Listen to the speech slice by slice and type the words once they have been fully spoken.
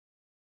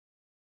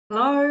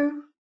Hello,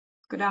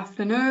 good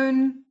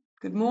afternoon,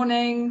 good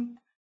morning.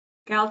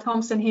 Gail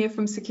Thompson here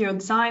from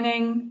Secured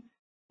Signing,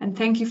 and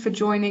thank you for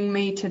joining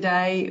me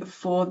today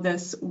for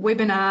this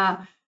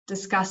webinar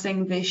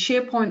discussing the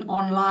SharePoint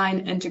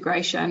online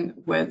integration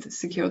with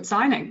Secured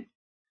Signing.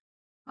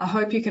 I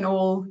hope you can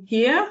all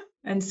hear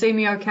and see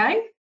me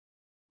okay.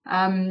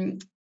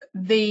 Today's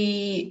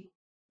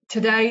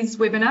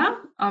webinar,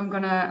 I'm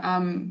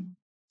gonna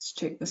let's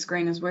check the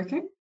screen is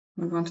working.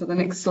 Move on to the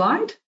next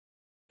slide.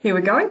 Here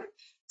we go.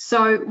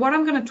 So what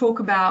I'm going to talk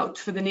about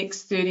for the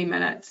next 30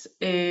 minutes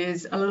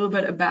is a little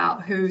bit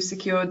about who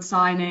Secured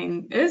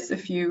Signing is,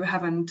 if you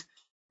haven't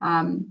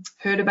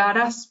heard about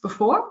us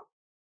before.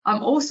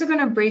 I'm also going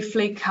to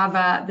briefly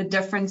cover the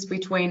difference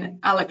between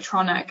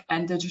electronic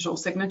and digital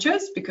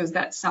signatures, because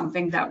that's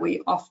something that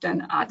we often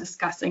are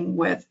discussing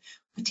with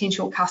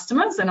potential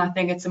customers, and I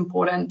think it's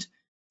important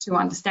to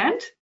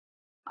understand.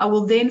 I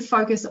will then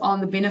focus on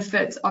the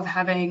benefits of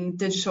having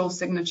digital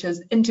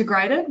signatures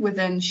integrated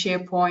within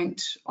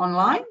SharePoint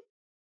Online.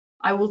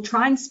 I will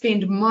try and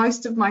spend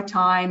most of my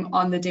time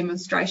on the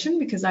demonstration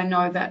because I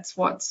know that's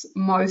what's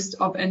most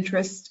of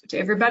interest to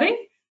everybody.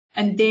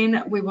 And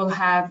then we will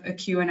have a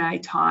Q&A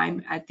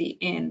time at the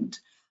end.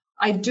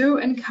 I do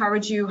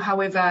encourage you,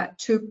 however,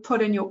 to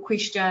put in your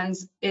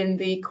questions in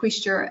the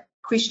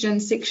question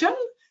section,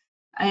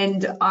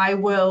 and I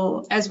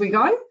will, as we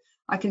go,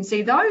 I can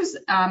see those,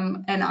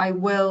 and I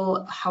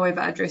will, however,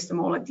 address them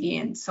all at the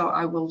end. So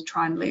I will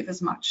try and leave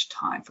as much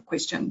time for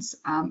questions.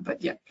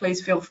 But yeah,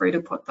 please feel free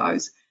to put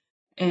those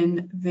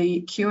in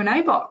the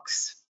Q&A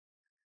box.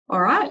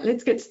 All right,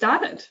 let's get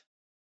started.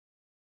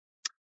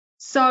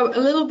 So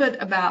a little bit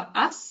about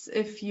us,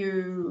 if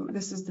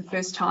this is the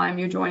first time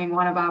you're joining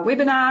one of our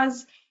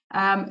webinars.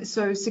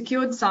 So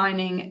Secured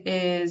Signing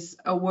is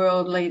a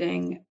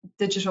world-leading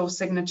digital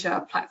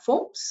signature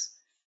platforms.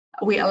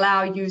 We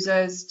allow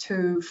users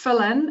to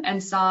fill in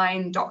and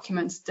sign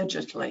documents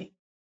digitally.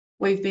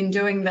 We've been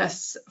doing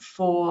this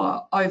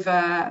for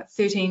over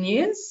 13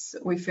 years.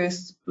 We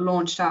first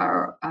launched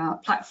our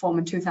platform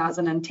in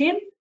 2010,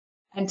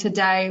 and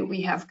today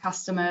we have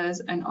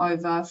customers in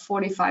over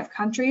 45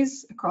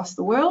 countries across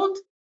the world,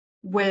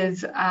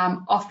 with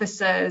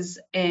offices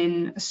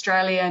in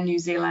Australia, New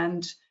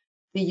Zealand,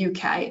 the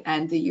UK,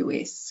 and the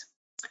US.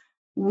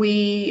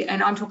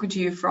 And I'm talking to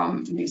you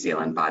from New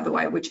Zealand, by the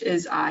way, which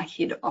is our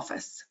head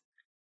office.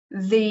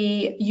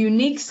 The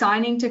unique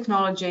signing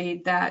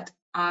technology that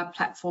our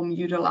platform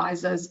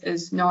utilizes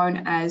is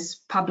known as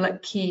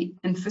Public Key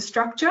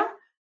Infrastructure,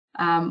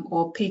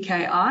 or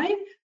PKI,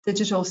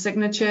 digital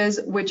signatures,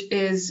 which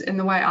is, in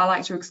the way I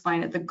like to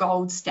explain it, the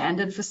gold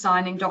standard for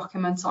signing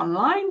documents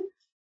online.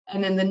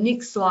 And in the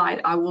next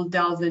slide, I will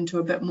delve into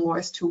a bit more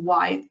as to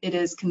why it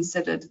is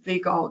considered the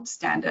gold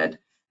standard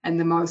and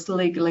the most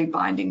legally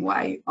binding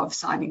way of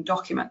signing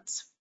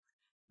documents.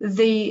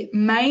 The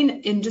main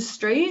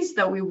industries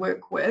that we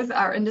work with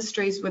are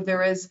industries where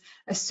there is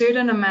a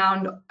certain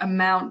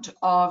amount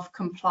of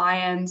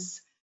compliance,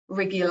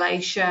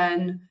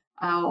 regulation,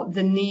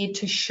 the need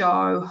to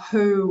show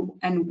who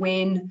and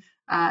when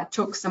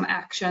took some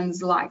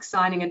actions like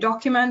signing a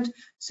document,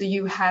 so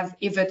you have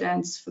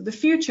evidence for the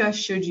future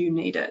should you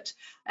need it.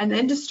 And the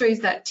industries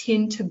that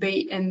tend to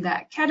be in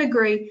that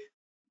category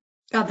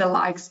are the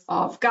likes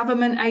of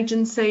government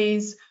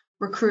agencies,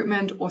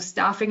 recruitment or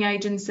staffing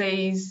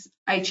agencies,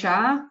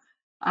 HR,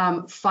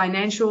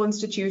 financial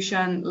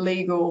institution,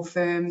 legal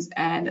firms,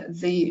 and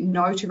the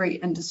notary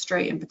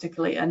industry, in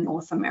particular in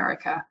North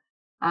America.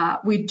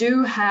 We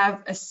do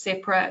have a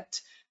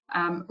separate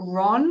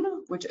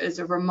RON, which is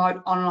a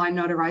remote online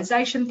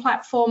notarization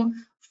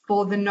platform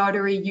for the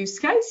notary use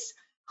case.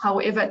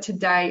 However,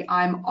 today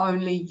I'm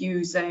only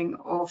using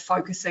or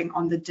focusing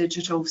on the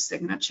digital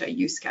signature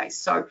use case.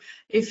 So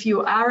if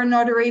you are a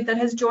notary that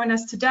has joined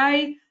us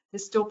today,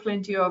 there's still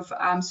plenty of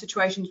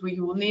situations where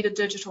you will need a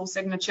digital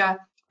signature,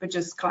 but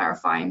just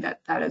clarifying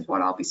that that is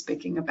what I'll be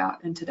speaking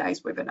about in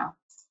today's webinar.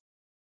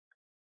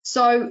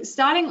 So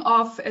starting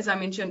off, as I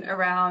mentioned,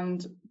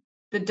 around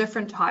the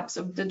different types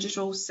of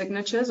digital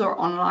signatures or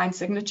online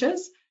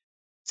signatures,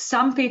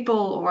 some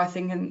people, or I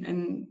think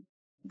in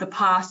the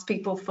past,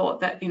 people thought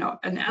that,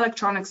 an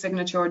electronic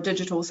signature or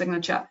digital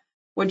signature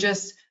were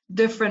just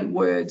different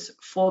words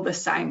for the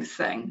same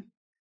thing,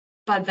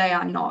 but they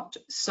are not.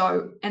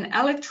 So an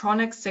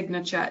electronic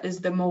signature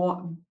is the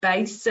more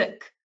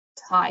basic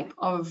type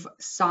of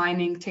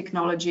signing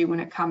technology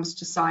when it comes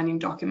to signing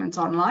documents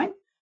online.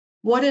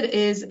 What it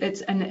is,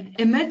 it's an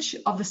image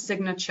of a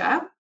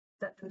signature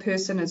that the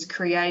person is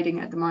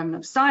creating at the moment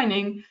of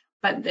signing,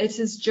 but it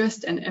is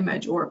just an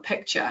image or a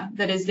picture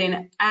that is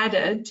then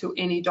added to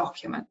any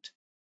document.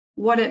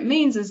 What it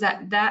means is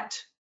that that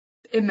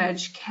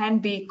image can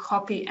be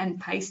copied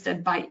and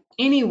pasted by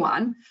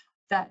anyone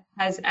that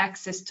has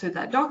access to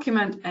that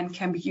document and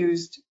can be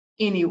used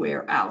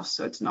anywhere else,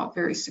 so it's not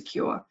very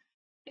secure.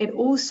 It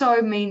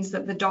also means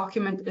that the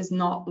document is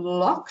not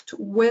locked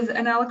with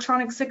an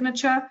electronic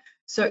signature.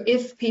 So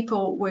if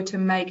people were to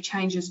make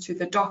changes to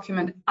the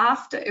document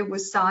after it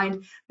was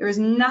signed, there is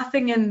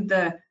nothing in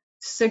the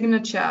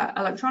signature,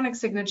 electronic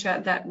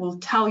signature, that will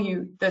tell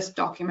you this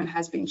document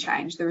has been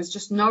changed. There is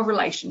just no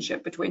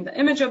relationship between the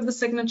image of the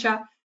signature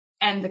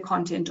and the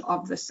content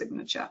of the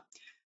signature.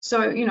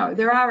 So, you know,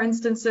 there are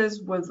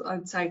instances with,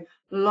 I'd say,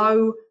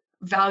 low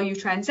value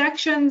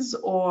transactions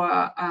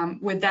or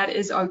where that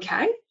is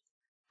okay.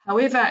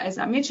 However, as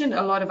I mentioned,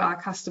 a lot of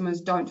our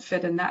customers don't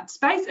fit in that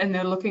space, and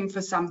they're looking for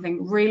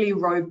something really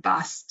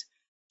robust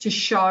to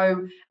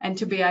show and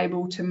to be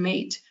able to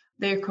meet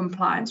their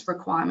compliance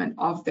requirement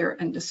of their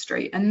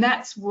industry. And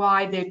that's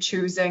why they're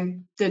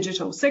choosing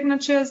digital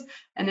signatures,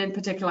 and in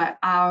particular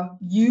our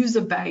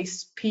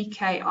user-based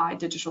PKI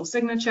digital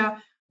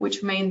signature,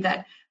 which means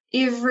that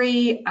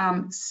every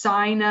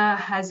signer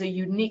has a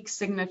unique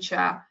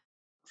signature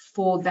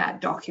for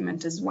that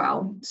document as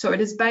well. So it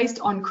is based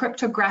on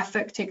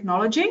cryptographic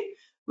technology,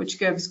 which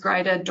gives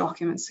greater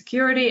document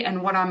security.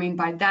 And what I mean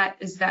by that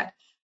is that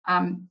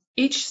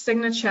each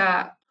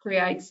signature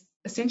creates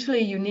essentially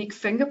a unique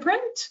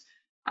fingerprint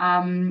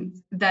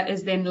that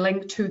is then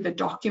linked to the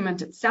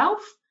document itself.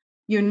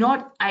 You're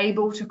not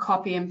able to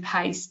copy and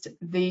paste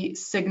the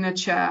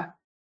signature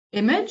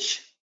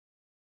image.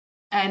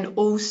 And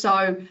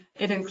also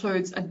it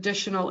includes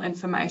additional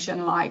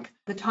information like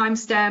the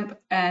timestamp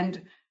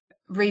and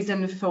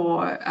reason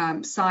for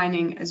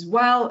signing as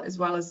well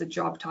as the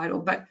job title.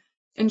 But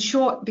in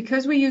short,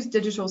 because we use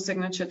digital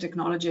signature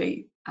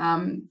technology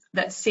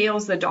that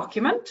seals the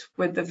document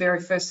with the very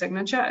first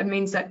signature, it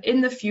means that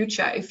in the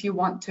future, if you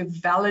want to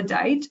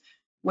validate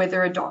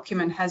whether a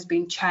document has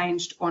been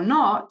changed or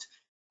not,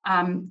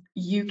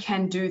 you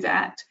can do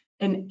that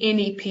in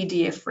any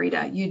PDF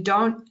reader. You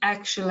don't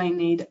actually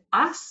need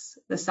us,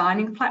 the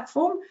signing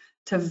platform,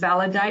 to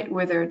validate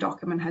whether a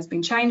document has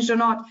been changed or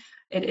not.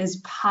 It is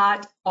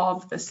part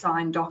of the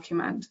signed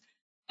document.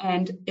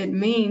 And it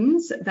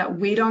means that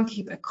we don't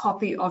keep a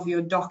copy of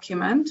your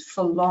document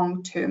for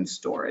long-term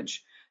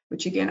storage,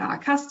 which again, our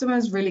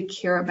customers really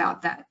care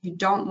about that. You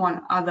don't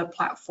want other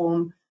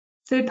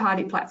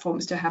third-party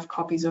platforms to have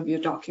copies of your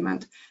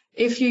document.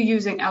 If you're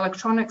using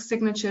electronic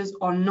signatures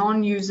or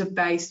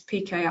non-user-based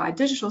PKI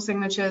digital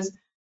signatures,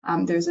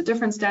 there's a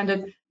different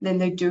standard, then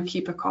they do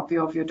keep a copy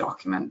of your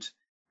document.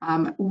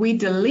 We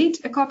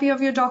delete a copy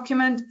of your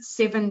document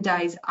 7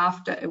 days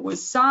after it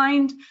was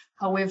signed.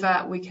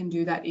 However, we can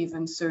do that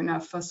even sooner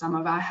for some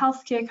of our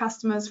healthcare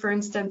customers, for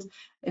instance.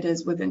 It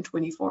is within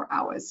 24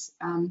 hours.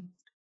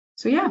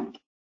 So yeah,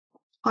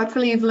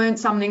 hopefully you've learned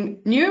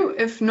something new.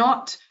 If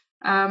not,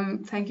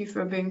 thank you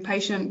for being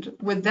patient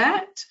with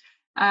that.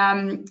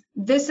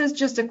 This is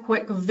just a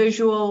quick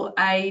visual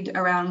aid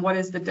around what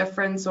is the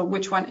difference or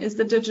which one is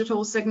the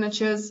digital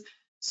signatures.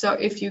 So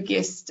if you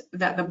guessed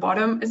that the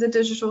bottom is a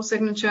digital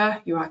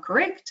signature, you are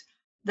correct.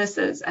 This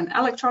is an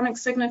electronic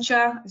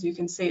signature. As you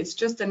can see, it's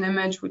just an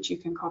image which you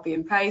can copy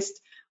and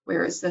paste,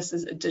 whereas this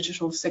is a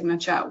digital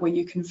signature where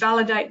you can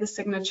validate the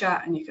signature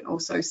and you can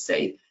also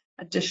see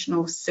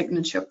additional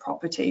signature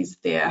properties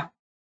there.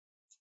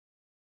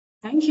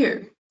 Thank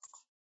you.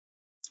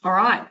 All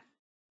right,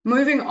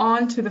 moving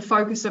on to the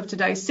focus of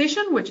today's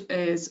session, which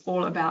is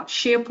all about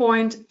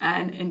SharePoint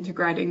and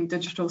integrating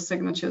digital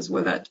signatures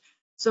with it.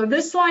 So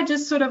this slide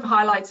just sort of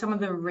highlights some of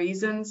the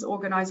reasons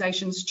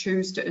organizations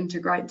choose to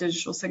integrate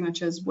digital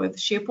signatures with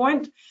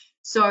SharePoint.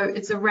 So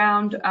it's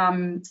around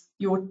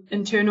your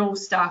internal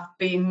staff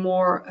being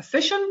more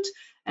efficient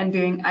and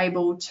being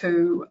able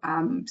to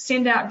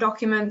send out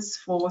documents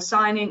for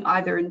signing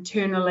either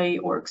internally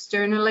or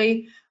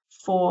externally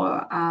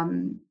for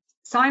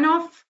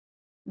sign-off.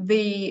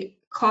 The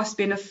cost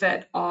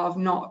benefit of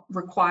not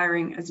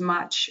requiring as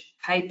much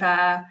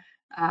paper,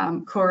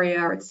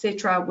 courier,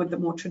 etc., with the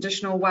more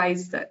traditional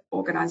ways that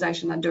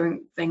organizations are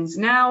doing things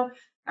now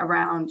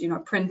around,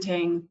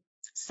 printing,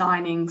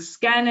 signing,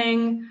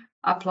 scanning,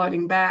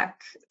 uploading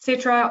back,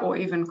 etc., or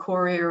even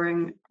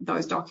couriering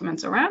those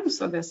documents around.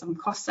 So there's some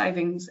cost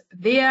savings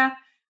there,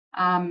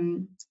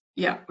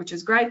 which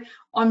is great.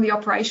 On the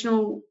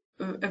operational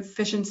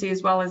efficiency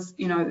as well as,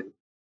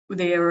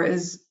 there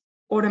is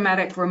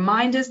automatic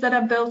reminders that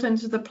are built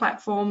into the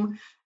platform.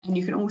 And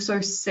you can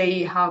also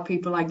see how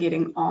people are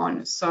getting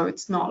on. So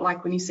it's not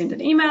like when you send an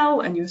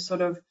email and you're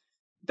sort of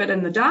a bit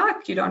in the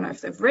dark, you don't know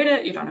if they've read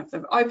it, you don't know if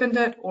they've opened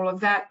it, all of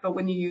that. But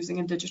when you're using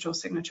a digital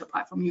signature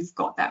platform, you've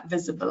got that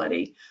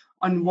visibility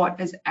on what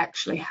is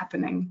actually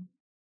happening.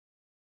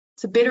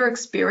 It's a better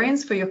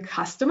experience for your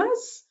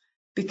customers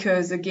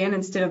because, again,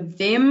 instead of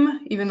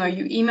them, even though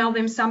you email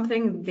them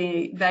something,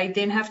 they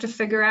then have to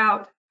figure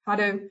out how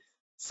to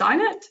sign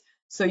it.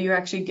 So you're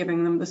actually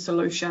giving them the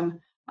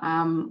solution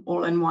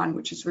all in one,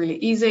 which is really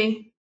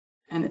easy.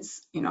 And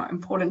it's,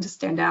 important to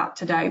stand out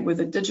today with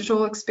a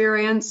digital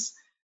experience.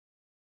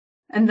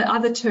 And the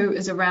other two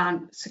is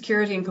around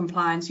security and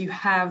compliance. You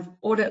have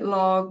audit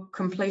log,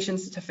 completion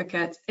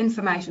certificates,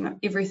 information of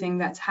everything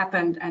that's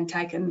happened and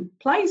taken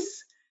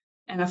place.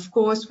 And of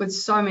course, with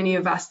so many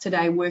of us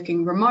today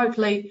working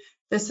remotely,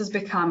 this has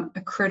become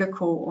a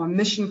critical or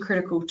mission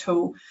critical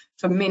tool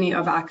for many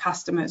of our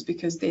customers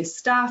because their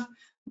staff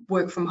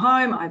work from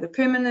home, either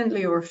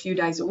permanently or a few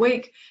days a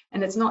week,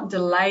 and it's not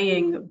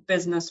delaying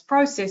business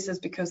processes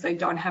because they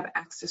don't have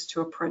access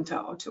to a printer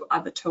or to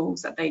other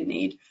tools that they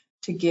need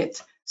to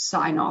get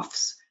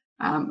sign-offs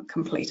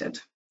completed.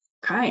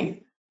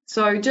 Okay,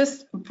 so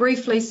just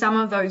briefly some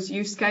of those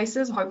use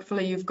cases.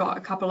 Hopefully you've got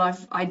a couple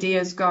of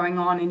ideas going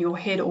on in your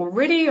head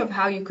already of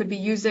how you could be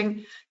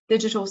using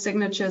digital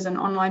signatures and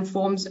online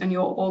forms in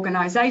your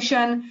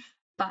organization.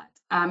 But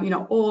you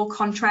know, all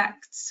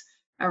contracts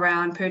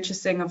around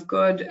purchasing of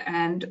good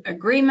and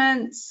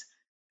agreements,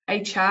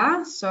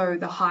 HR, so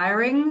the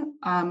hiring,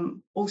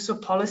 also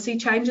policy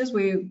changes.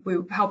 We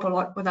help a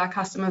lot with our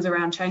customers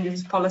around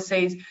changes of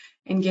policies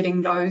and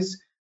getting those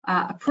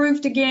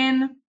approved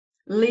again,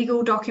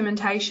 legal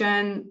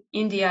documentation,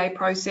 NDA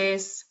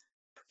process,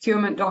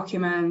 procurement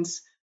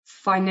documents,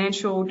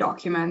 financial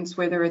documents,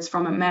 whether it's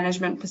from a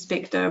management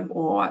perspective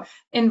or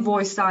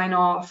invoice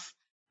sign-off,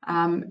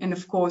 and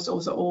of course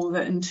also all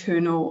the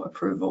internal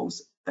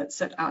approvals that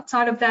sit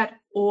outside of that,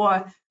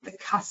 or the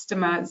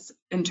customers'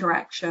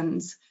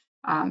 interactions,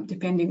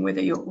 depending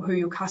whether who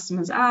your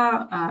customers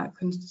are,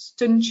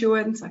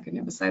 constituents, I can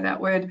never say that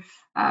word,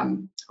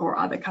 or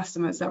other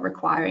customers that are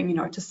requiring, you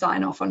know, to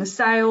sign off on a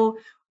sale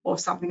or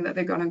something that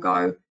they're going to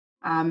go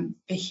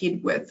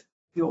ahead with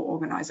your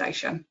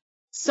organization.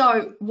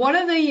 So what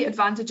are the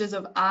advantages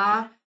of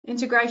our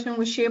integration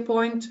with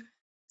SharePoint?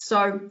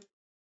 So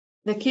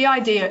the key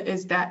idea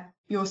is that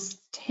your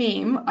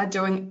team are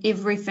doing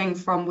everything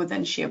from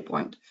within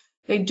SharePoint.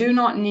 They do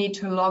not need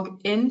to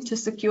log into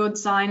secured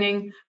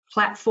signing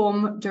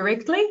platform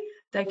directly.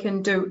 They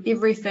can do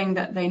everything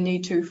that they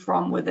need to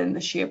from within the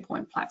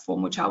SharePoint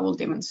platform, which I will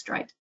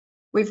demonstrate.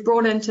 We've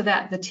brought into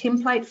that the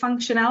template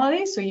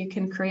functionality, so you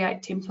can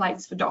create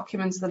templates for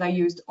documents that are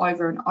used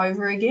over and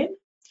over again.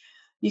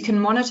 You can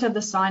monitor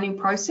the signing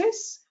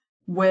process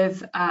with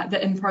the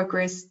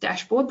in-progress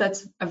dashboard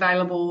that's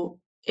available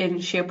in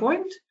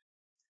SharePoint.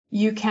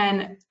 You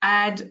can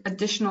add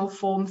additional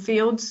form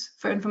fields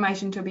for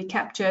information to be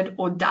captured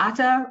or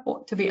data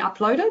to be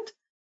uploaded.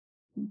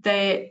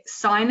 The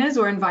signers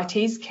or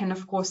invitees can,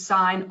 of course,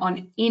 sign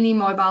on any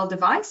mobile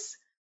device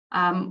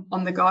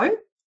on the go,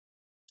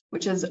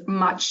 which is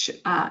much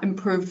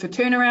improved for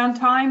turnaround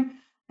time.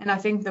 And I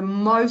think the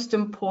most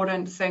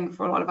important thing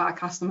for a lot of our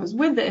customers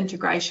with the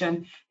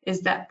integration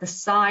is that the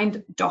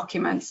signed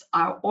documents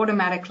are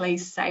automatically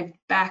saved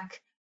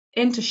back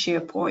into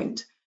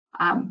SharePoint,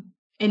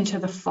 into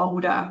the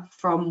folder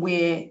from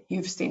where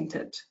you've sent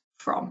it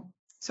from.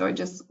 So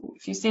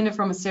if you send it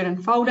from a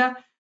certain folder,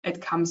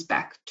 it comes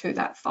back to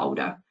that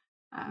folder.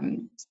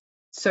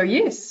 So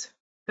yes,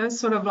 that's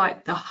sort of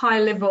like the high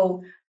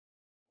level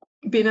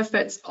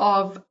benefits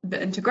of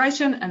the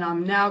integration, and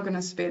I'm now going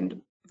to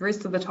spend the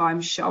rest of the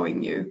time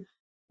showing you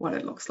what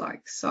it looks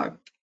like. So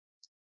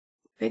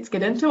let's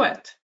get into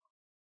it.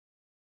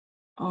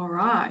 All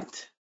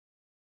right,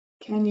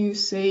 can you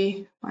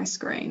see my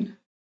screen?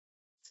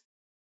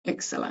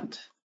 Excellent.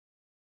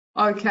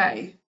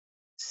 Okay,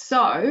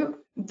 so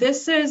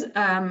this is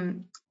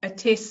a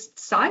test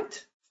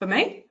site for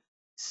me.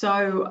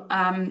 So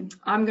I'm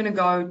going to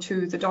go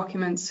to the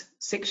documents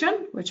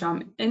section, which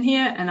I'm in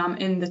here, and I'm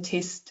in the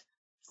test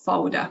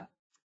folder.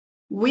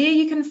 Where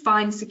you can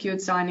find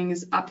secured signing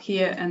is up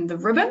here in the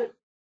ribbon.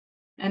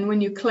 And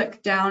when you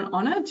click down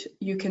on it,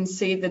 you can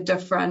see the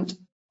different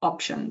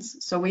options.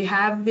 So we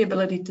have the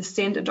ability to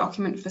send a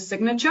document for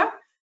signature.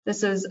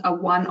 This is a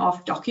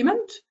one-off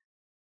document.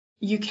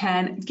 You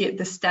can get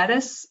the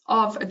status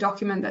of a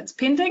document that's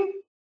pending.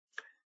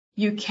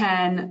 You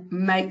can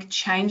make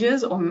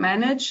changes or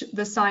manage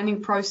the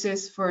signing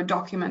process for a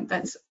document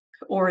that's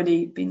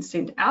already been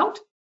sent out.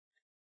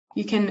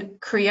 You can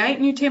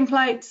create new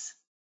templates,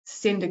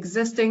 send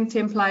existing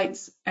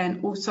templates,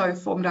 and also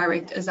Form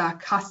Direct is our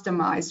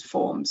customized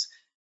forms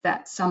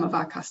that some of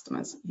our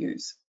customers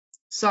use.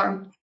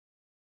 So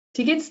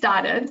to get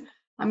started,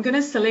 I'm going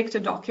to select a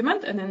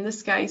document, and in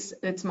this case,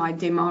 it's my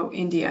demo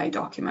NDA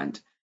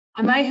document.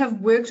 I may have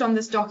worked on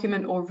this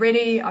document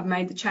already. I've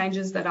made the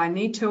changes that I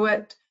need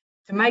to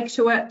make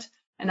to it,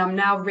 and I'm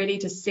now ready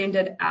to send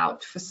it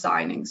out for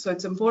signing. So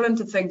it's important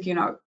to think, you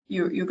know,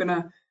 you're going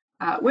to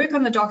work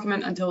on the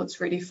document until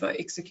it's ready for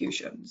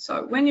execution.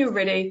 So when you're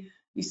ready,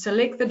 you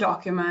select the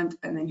document,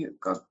 and then you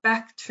go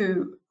back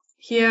to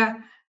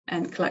here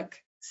and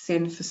click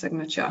Send for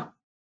Signature.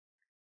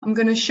 I'm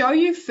going to show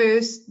you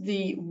first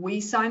the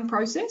WeSign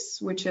process,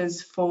 which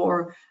is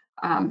for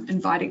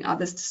inviting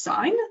others to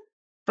sign.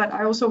 But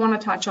I also want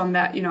to touch on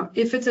that, you know,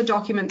 if it's a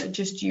document that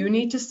just you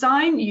need to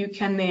sign, you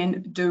can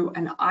then do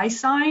an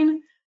iSign,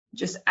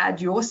 just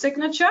add your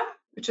signature,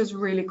 which is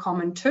really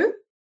common too.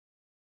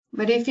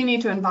 But if you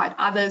need to invite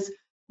others,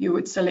 you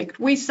would select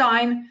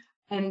WeSign,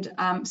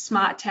 and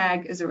Smart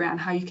Tag is around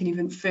how you can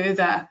even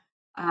further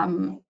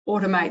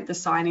automate the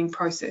signing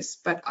process,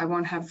 but I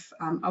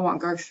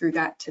won't go through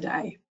that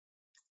today.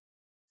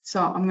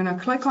 So I'm going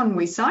to click on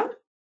WeSign.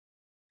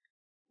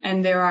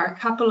 And there are a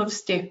couple of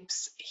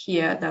steps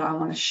here that I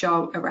want to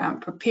show around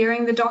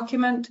preparing the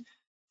document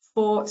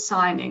for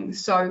signing.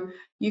 So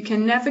you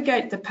can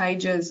navigate the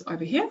pages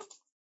over here,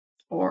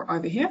 or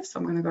over here. So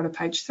I'm going to go to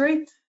page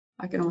 3.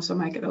 I can also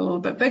make it a little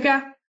bit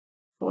bigger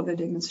for the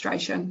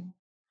demonstration.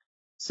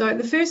 So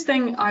the first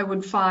thing I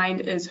would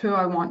find is who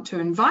I want to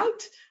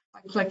invite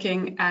by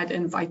clicking Add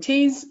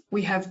Invitees.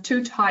 We have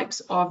 2 types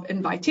of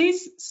invitees,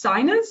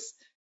 signers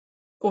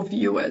or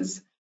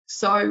viewers.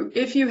 So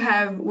if you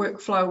have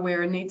workflow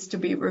where it needs to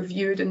be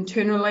reviewed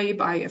internally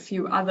by a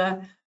few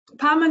other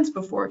departments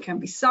before it can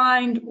be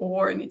signed,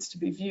 or it needs to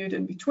be viewed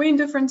in between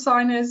different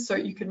signers, so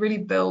you could really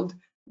build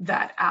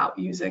that out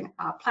using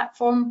our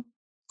platform.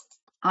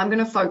 I'm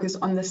going to focus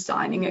on the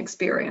signing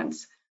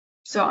experience.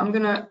 So I'm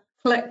going to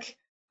click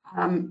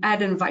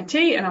Add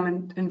Invitee, and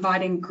I'm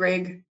inviting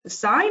Greg to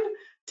sign.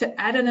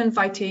 To add an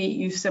invitee,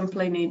 you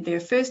simply need their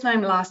first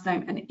name, last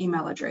name, and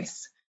email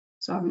address.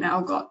 So I've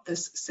now got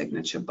this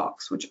signature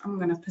box, which I'm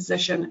going to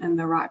position in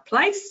the right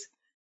place.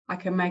 I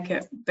can make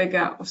it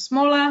bigger or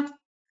smaller,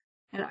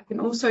 and I can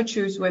also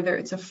choose whether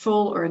it's a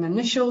full or an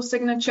initial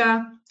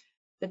signature,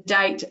 the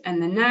date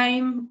and the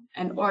name,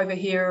 and over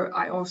here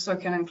I also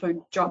can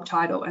include job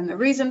title and the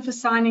reason for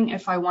signing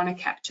if I want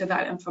to capture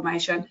that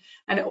information,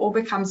 and it all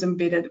becomes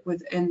embedded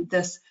within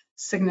this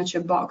signature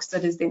box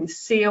that is then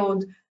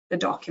sealed the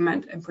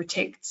document and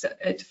protects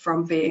it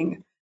from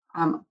being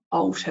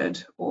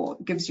altered, or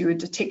gives you a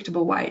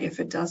detectable way if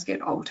it does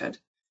get altered.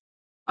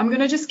 I'm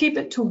going to just keep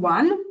it to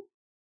 1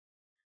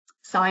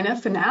 signer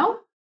for now.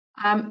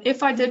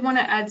 If I did want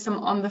to add some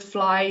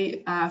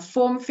on-the-fly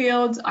form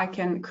fields, I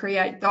can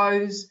create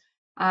those.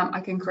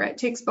 I can create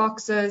text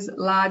boxes,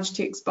 large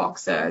text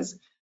boxes,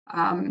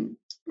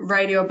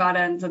 radio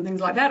buttons and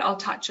things like that. I'll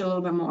touch a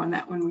little bit more on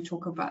that when we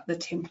talk about the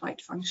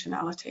template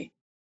functionality.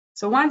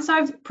 So once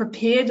I've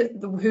prepared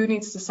who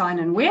needs to sign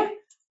and where,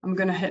 I'm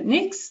going to hit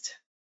next,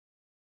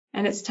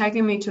 and it's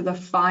taking me to the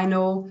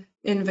final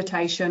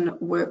invitation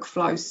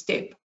workflow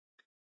step.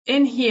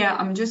 In here,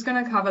 I'm just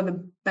going to cover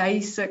the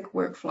basic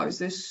workflows.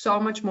 There's so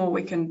much more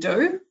we can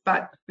do,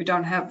 but we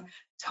don't have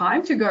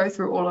time to go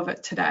through all of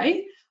it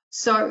today.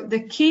 So the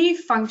key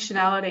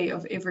functionality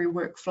of every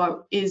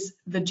workflow is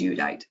the due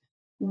date.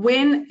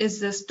 When is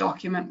this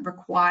document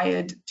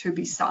required to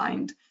be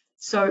signed?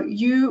 So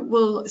you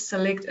will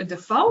select a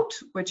default,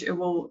 which it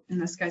will, in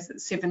this case,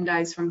 it's 7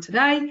 days from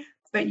today,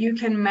 but you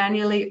can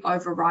manually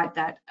override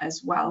that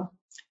as well.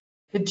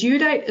 The due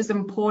date is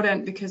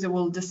important because it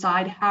will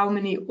decide how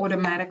many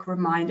automatic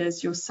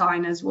reminders your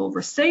signers will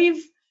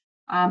receive,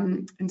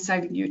 and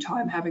saving you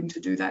time having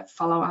to do that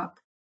follow-up.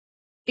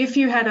 If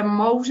you had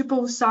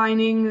multiple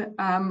signers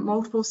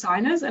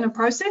in a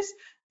process,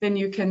 then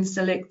you can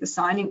select the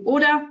signing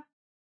order,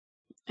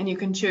 and you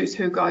can choose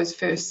who goes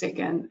first,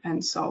 second,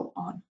 and so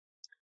on.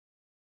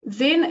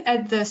 Then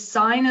at the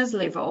signers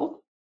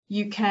level,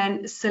 you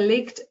can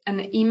select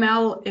an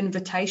email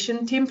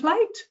invitation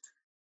template,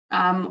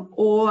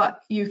 or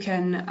you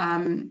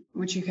can,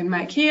 which you can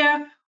make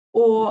here,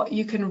 or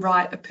you can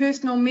write a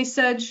personal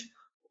message,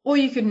 or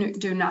you can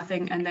do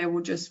nothing and they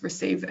will just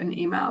receive an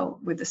email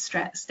with the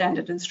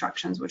standard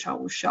instructions, which I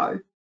will show.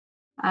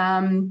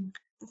 The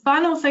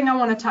final thing I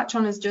want to touch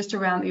on is just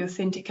around the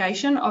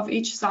authentication of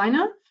each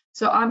signer.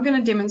 So I'm going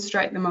to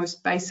demonstrate the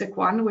most basic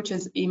one, which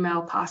is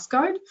email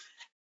passcode.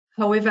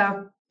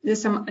 However,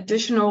 there's some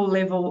additional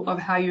level of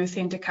how you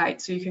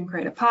authenticate. So you can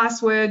create a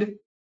password,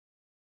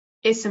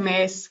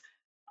 SMS,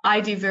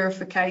 ID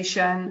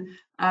verification,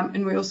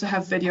 and we also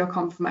have video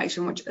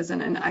confirmation, which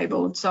isn't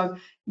enabled. So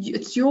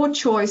it's your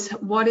choice.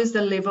 What is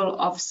the level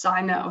of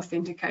signer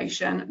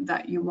authentication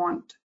that you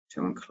want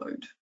to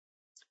include?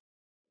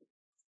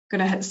 I'm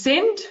going to hit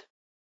send,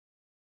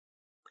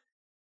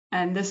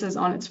 and this is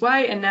on its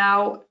way. And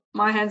now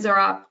my hands are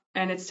up,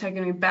 and it's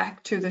taking me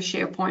back to the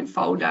SharePoint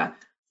folder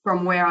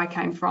from where I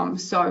came from.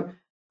 So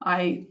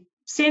I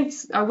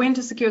went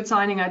to secured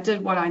signing, I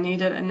did what I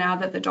needed, and now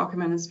that the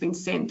document has been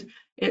sent,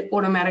 it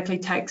automatically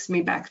takes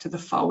me back to the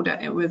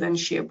folder within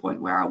SharePoint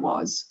where I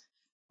was.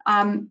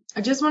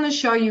 I just want to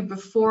show you,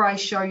 before I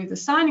show you the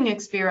signing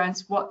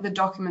experience, what the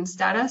document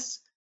status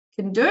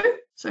can do.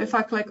 So if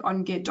I click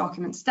on Get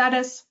Document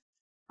Status,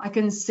 I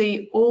can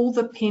see all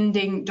the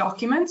pending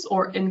documents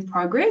or in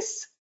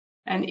progress,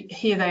 and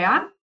here they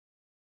are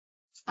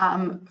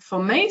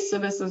for me. So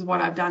this is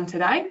what I've done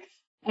today.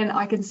 And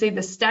I can see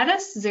the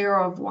status,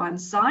 0 of 1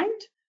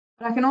 signed,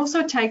 but I can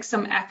also take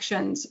some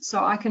actions.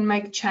 So I can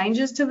make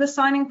changes to the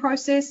signing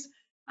process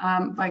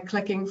by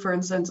clicking, for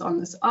instance, on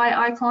this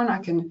eye icon. I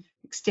can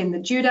extend the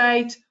due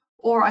date,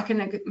 or I can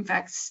in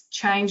fact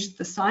change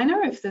the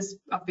signer if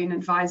I've been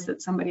advised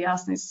that somebody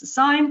else needs to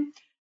sign.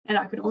 And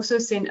I can also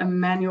send a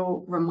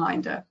manual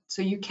reminder.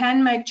 So you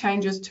can make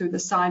changes to the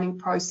signing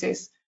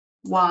process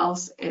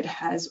whilst it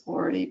has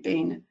already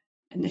been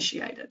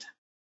initiated.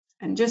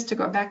 And just to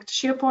go back to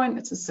SharePoint,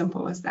 it's as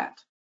simple as that.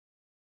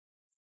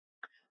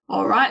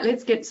 All right,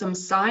 let's get some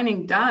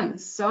signing done.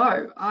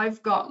 So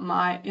I've got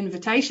my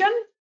invitation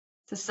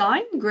to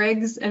sign,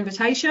 Greg's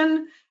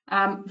invitation.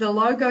 The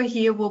logo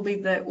here will be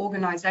the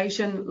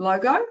organization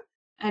logo.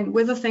 And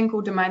with a thing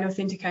called domain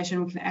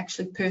authentication, we can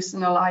actually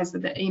personalize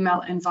that the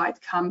email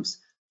invite comes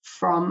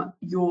from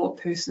your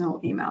personal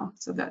email.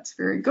 So that's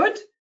very good.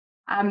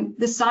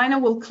 the signer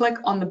will click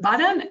on the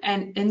button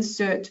and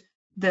insert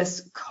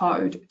this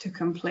code to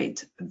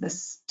complete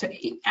this,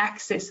 to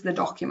access the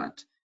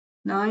document.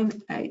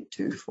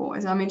 9824.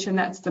 As I mentioned,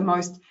 that's the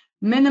most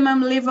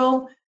minimum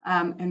level,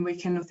 and we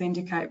can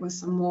authenticate with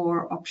some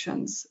more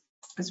options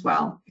as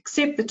well.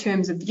 Accept the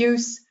terms of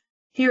use.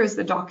 Here is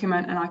the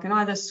document, and I can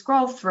either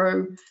scroll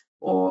through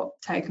or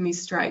take me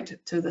straight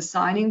to the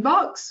signing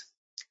box.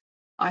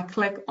 I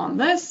click on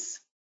this,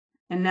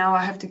 and now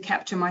I have to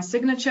capture my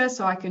signature,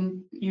 so I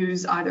can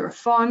use either a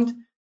font,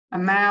 a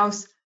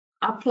mouse,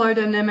 upload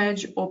an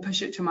image, or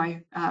push it to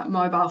my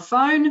mobile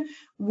phone.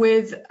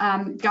 With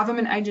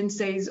government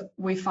agencies,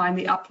 we find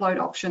the upload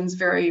options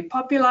very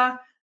popular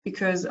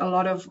because a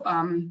lot of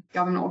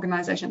government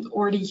organizations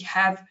already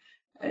have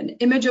an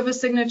image of a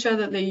signature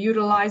that they're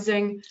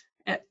utilizing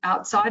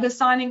outside a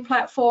signing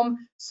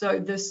platform. So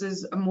this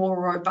is a more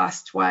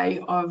robust way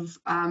of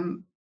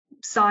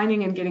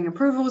signing and getting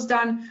approvals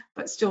done,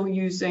 but still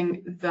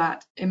using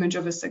that image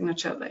of a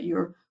signature that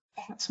you're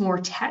perhaps more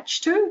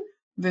attached to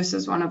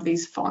versus one of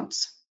these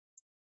fonts.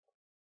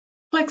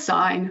 Click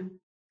sign,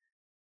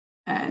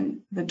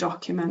 and the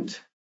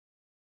document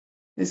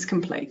is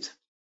complete.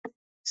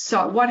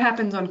 So what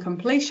happens on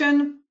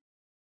completion?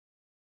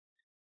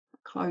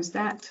 Close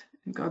that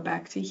and go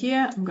back to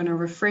here. I'm going to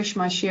refresh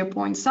my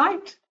SharePoint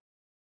site,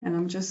 and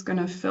I'm just going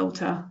to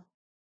filter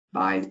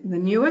by the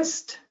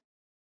newest.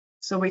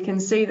 So we can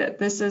see that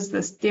this is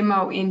this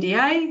demo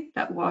NDA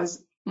that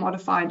was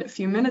modified a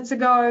few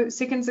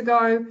seconds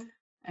ago.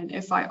 And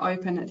if I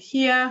open it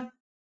here,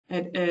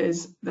 it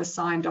is the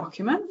signed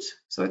document.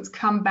 So it's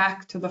come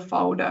back to the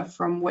folder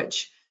from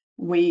which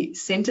we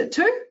sent it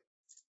to.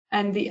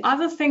 And the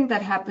other thing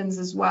that happens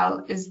as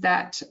well is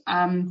that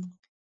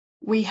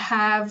we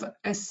have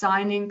a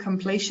signing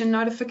completion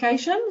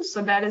notification.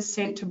 So that is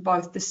sent to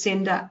both the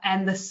sender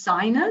and the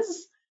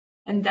signers.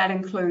 And that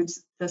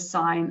includes the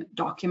signed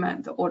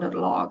document, the audit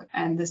log,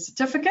 and the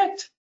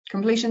certificate,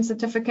 completion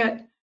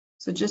certificate.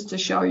 So just to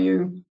show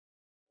you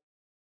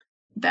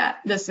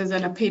that this is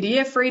in a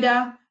PDF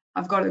reader,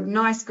 I've got a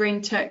nice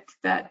green tick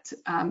that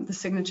the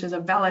signatures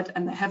are valid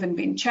and they haven't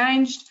been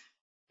changed.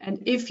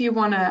 And if you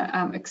want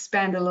to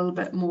expand a little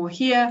bit more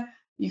here,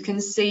 you can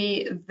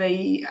see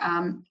the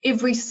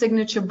every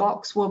signature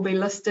box will be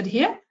listed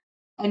here,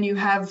 and you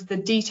have the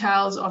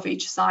details of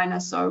each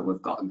signer. So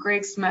we've got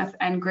Greg Smith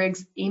and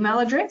Greg's email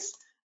address.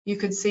 You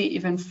could see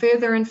even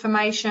further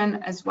information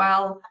as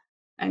well,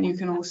 and you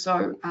can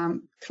also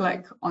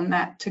click on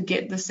that to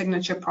get the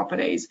signature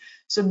properties.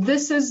 So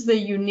this is the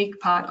unique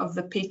part of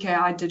the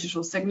PKI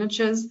digital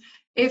signatures.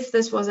 If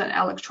this was an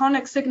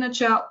electronic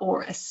signature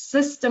or a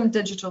system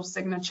digital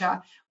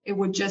signature, it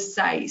would just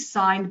say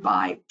signed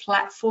by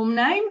platform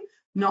name,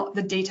 not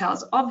the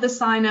details of the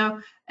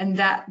signer, and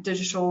that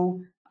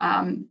digital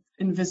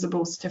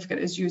invisible certificate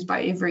is used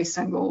by every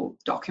single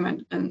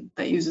document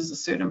that uses a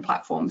certain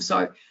platform.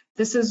 So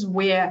this is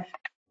where,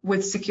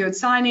 with secured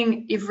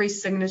signing, every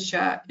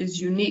signature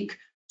is unique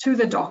to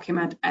the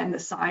document and the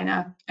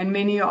signer, and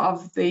many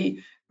of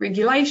the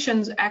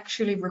regulations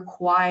actually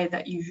require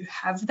that you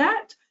have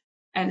that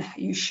and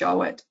you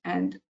show it,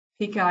 and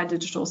PKI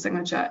digital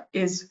signature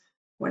is,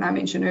 when I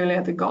mentioned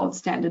earlier, the gold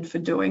standard for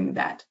doing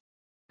that.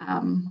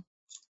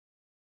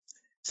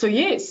 So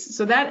yes,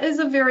 so that is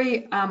a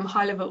very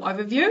high-level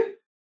overview.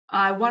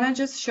 I want to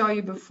just show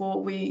you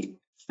before we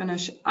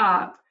finish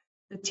up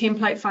the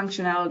template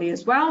functionality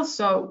as well.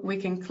 So we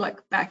can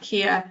click back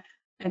here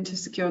into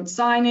secured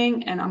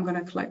signing, and I'm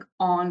going to click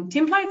on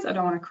templates. I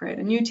don't want to create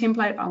a new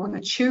template. I want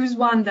to choose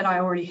one that I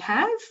already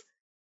have.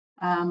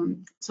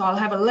 So I'll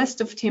have a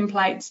list of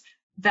templates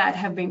that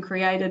have been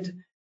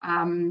created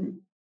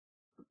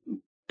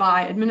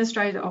by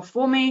administrator or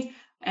for me,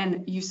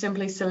 and you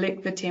simply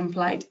select the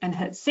template and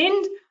hit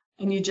send,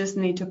 and you just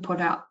need to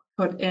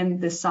put in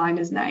the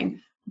signer's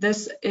name.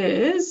 This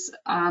is,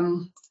 I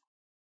want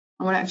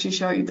to actually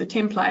show you the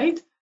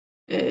template,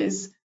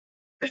 is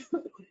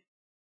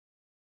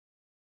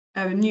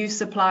a new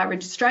supplier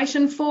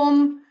registration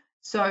form.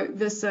 So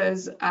this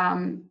is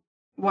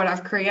what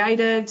I've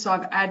created. So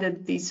I've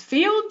added these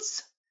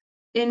fields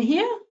in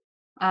here,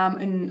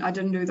 and I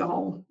didn't do the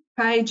whole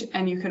page,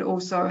 and you could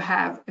also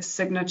have a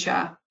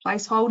signature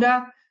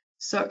placeholder.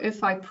 So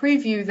if I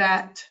preview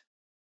that,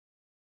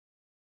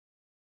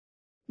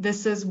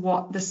 this is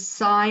what the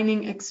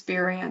signing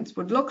experience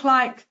would look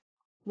like.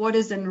 What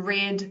is in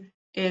red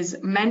is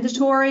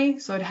mandatory,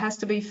 so it has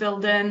to be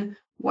filled in.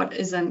 What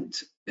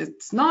isn't,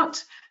 it's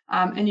not.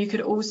 And you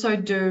could also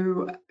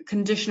do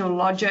conditional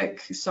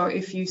logic. So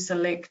if you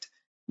select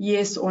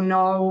yes or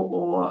no,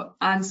 or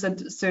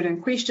answered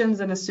certain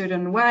questions in a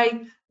certain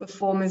way, the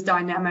form is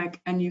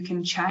dynamic and you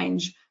can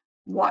change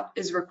what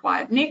is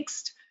required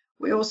next.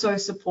 We also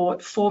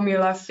support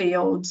formula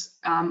fields,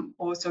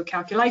 also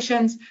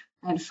calculations,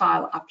 and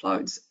file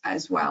uploads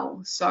as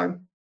well. So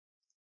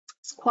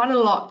it's quite a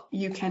lot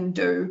you can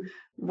do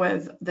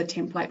with the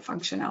template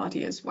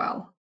functionality as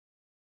well.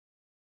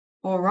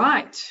 All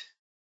right,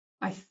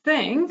 I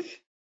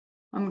think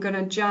I'm going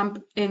to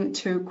jump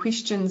into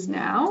questions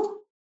now.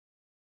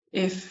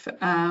 If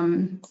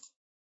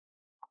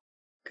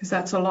because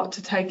that's a lot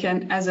to take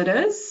in as it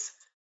is.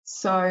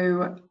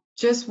 So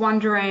just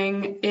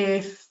wondering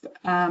if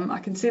I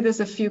can see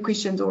there's a few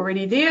questions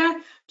already there.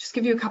 Just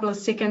give you a couple of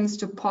seconds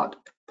to pop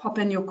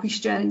in your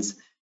questions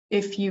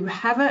if you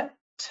have it.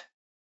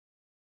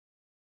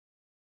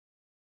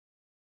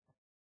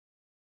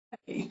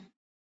 Okay.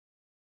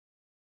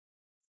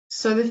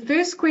 So the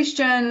first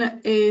question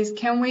is,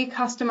 can we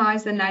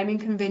customize the naming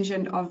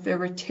convention of the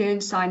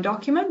return signed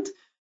document?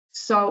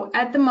 So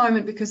at the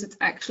moment, because it's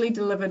actually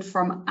delivered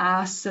from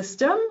our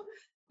system,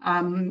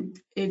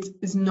 it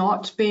is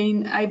not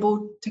being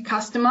able to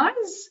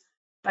customize,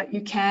 but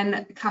you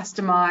can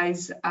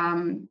customize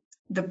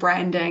the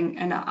branding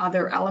and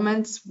other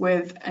elements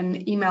with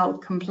an email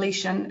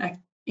completion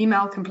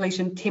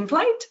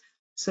template.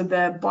 So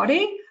the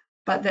body,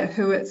 but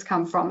who it's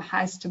come from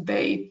has to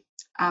be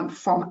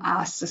from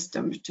our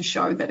system to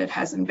show that it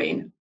hasn't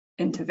been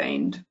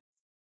intervened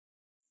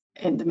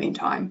in the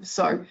meantime.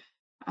 So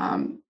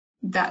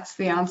that's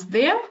the answer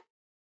there.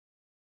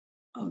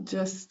 I'll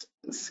just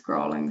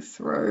scrolling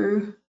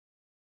through.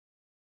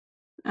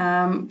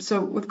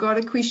 So we've got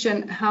a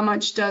question, how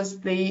much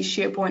does the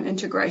SharePoint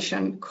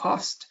integration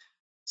cost?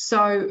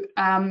 So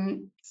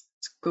it's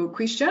a good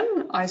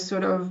question. I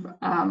sort of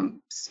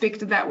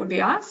suspected that would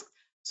be asked.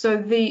 So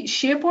the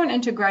SharePoint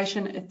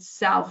integration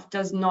itself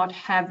does not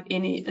have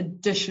any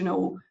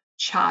additional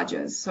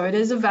charges. So it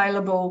is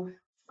available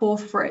for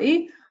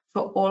free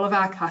for all of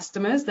our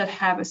customers that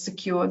have a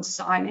secured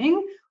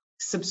signing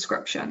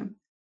subscription.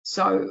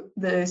 So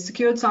the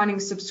secured signing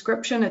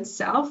subscription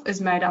itself is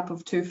made up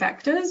of two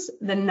factors: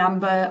 the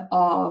number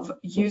of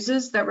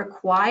users that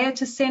require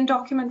to send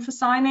document for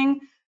signing,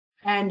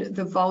 and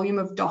the volume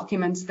of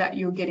documents that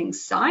you're getting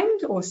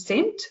signed or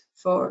sent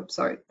for,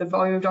 sorry, the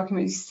volume of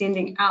documents you're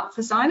sending out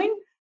for signing.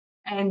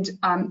 And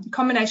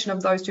combination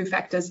of those two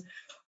factors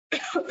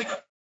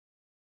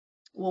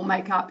will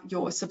make up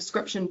your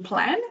subscription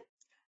plan.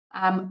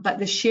 But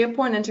the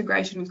SharePoint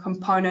integration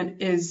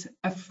component is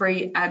a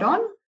free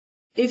add-on.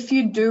 If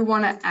you do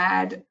want to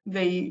add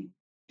the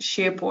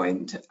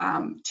SharePoint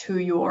to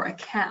your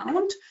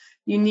account,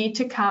 you need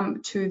to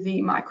come to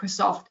the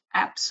Microsoft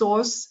App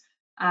Source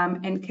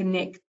and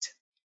connect,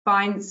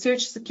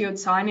 search secured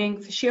signing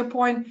for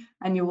SharePoint,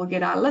 and you will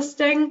get our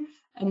listing,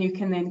 and you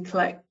can then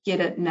click get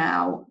it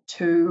now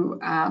to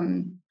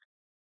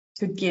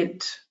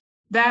get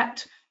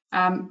that.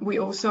 We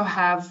also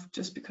have,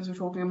 just because we're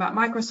talking about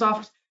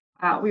Microsoft,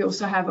 we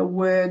also have a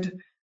Word,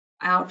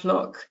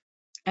 Outlook,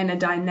 and a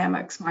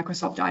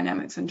Microsoft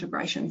Dynamics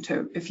integration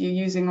too, if you're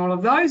using all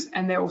of those,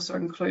 and they're also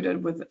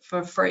included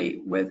for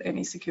free with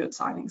any secured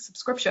signing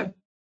subscription.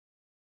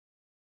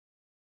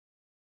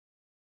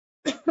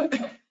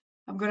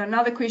 I've got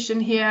another question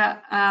here.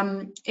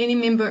 Any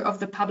member of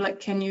the public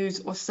can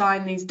use or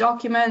sign these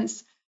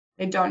documents.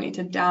 They don't need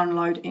to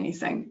download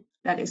anything.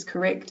 That is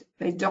correct.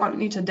 They don't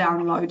need to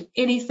download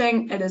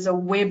anything. It is a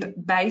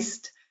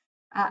web-based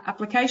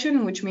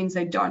application, which means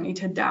they don't need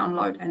to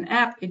download an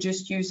app. It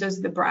just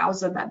uses the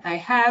browser that they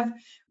have,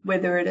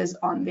 whether it is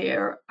on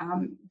their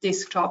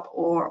desktop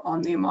or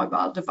on their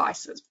mobile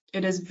devices.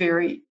 It is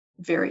very,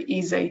 very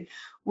easy.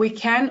 We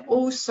can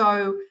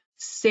also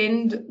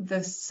send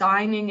the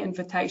signing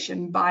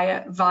invitation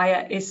via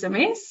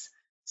SMS.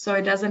 So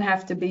it doesn't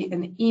have to be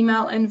an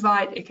email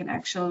invite. It can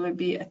actually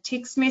be a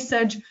text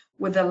message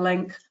with a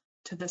link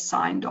to the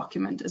signed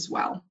document as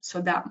well. So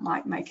that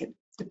might make it,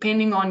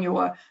 depending on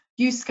your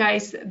use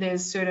case,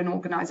 there's certain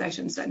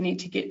organizations that need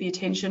to get the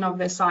attention of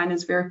their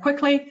signers very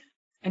quickly,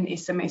 and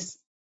SMS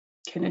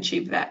can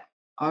achieve that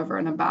over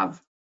and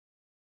above.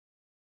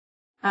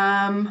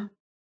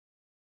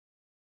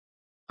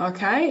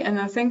 Okay, and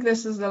I think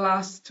this is the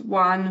last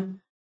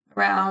one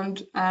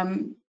around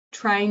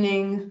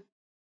training.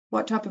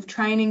 What type of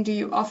training do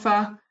you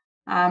offer?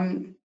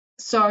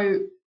 So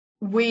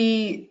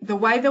the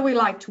way that we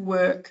like to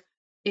work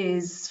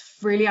is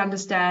really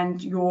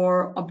understand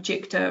your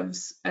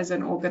objectives as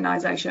an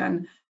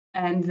organization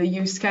and the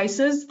use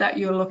cases that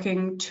you're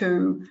looking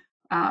to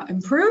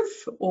improve,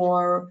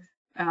 or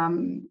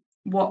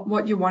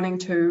what you're wanting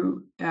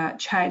to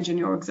change in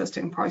your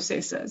existing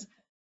processes.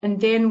 And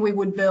then we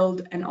would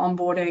build an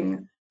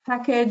onboarding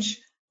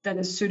package that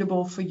is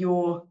suitable for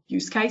your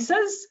use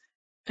cases.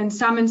 In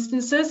some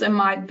instances, it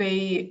might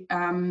be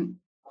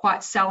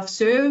quite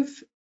self-serve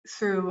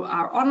through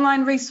our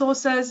online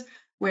resources,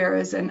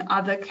 whereas in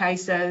other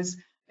cases,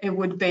 it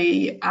would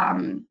be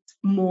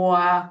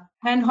more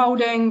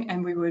hand-holding,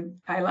 and we would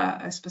tailor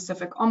a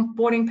specific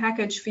onboarding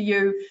package for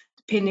you,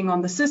 depending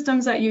on the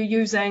systems that you're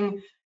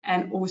using,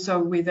 and also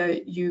whether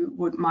you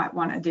might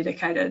want a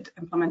dedicated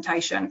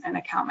implementation and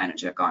account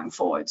manager going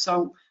forward.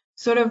 So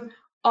sort of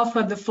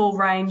offer the full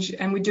range,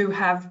 and we do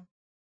have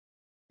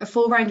a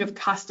full range of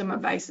customer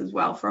base as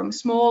well, from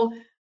small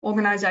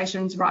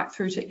organizations right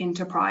through to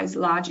enterprise,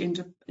 large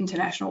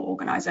international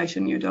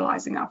organization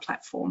utilizing our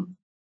platform.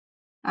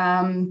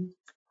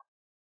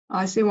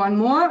 I see one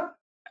more.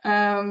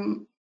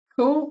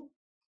 Cool.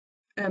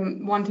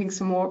 Wanting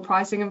some more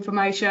pricing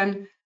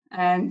information,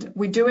 and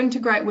we do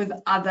integrate with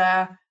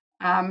other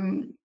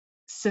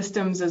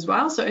systems as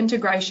well. So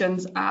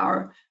integrations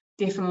are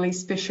definitely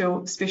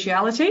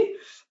speciality.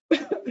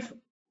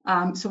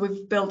 So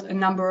we've built a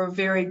number of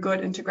very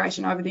good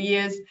integration over the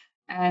years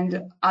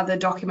and other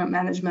document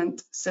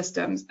management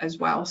systems as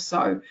well.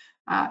 So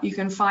you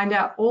can find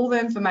out all the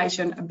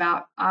information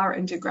about our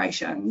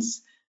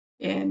integrations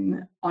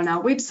on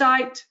our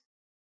website,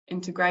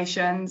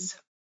 integrations,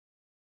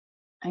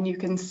 and you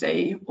can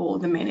see all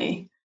the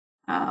many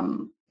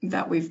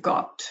that we've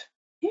got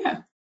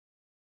here.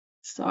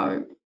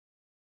 So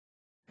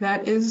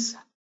that is,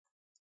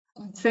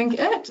 I think,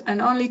 it.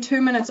 And only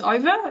 2 minutes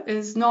over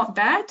is not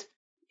bad.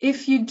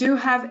 If you do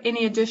have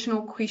any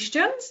additional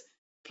questions,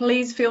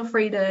 please feel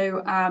free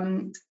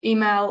to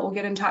email or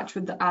get in touch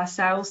with our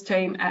sales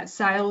team at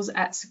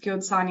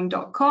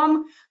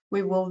sales@securedsigning.com.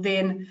 We will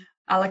then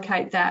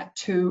allocate that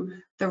to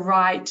the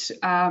right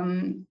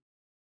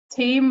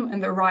team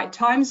and the right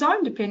time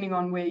zone, depending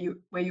on where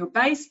you're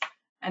based.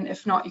 And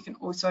if not, you can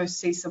also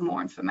see some more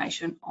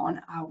information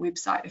on our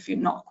website if you're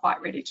not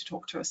quite ready to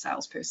talk to a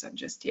salesperson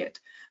just yet.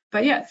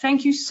 But yeah,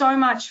 thank you so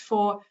much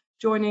for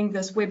joining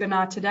this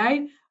webinar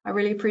today. I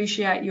really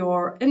appreciate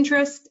your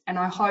interest, and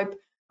I hope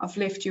I've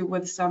left you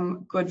with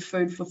some good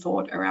food for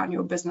thought around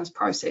your business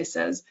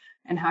processes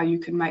and how you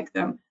can make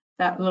them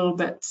that little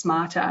bit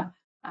smarter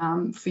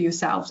for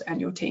yourselves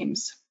and your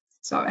teams.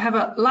 So have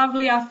a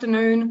lovely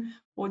afternoon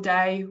or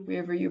day,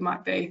 wherever you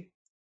might be.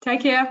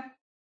 Take care.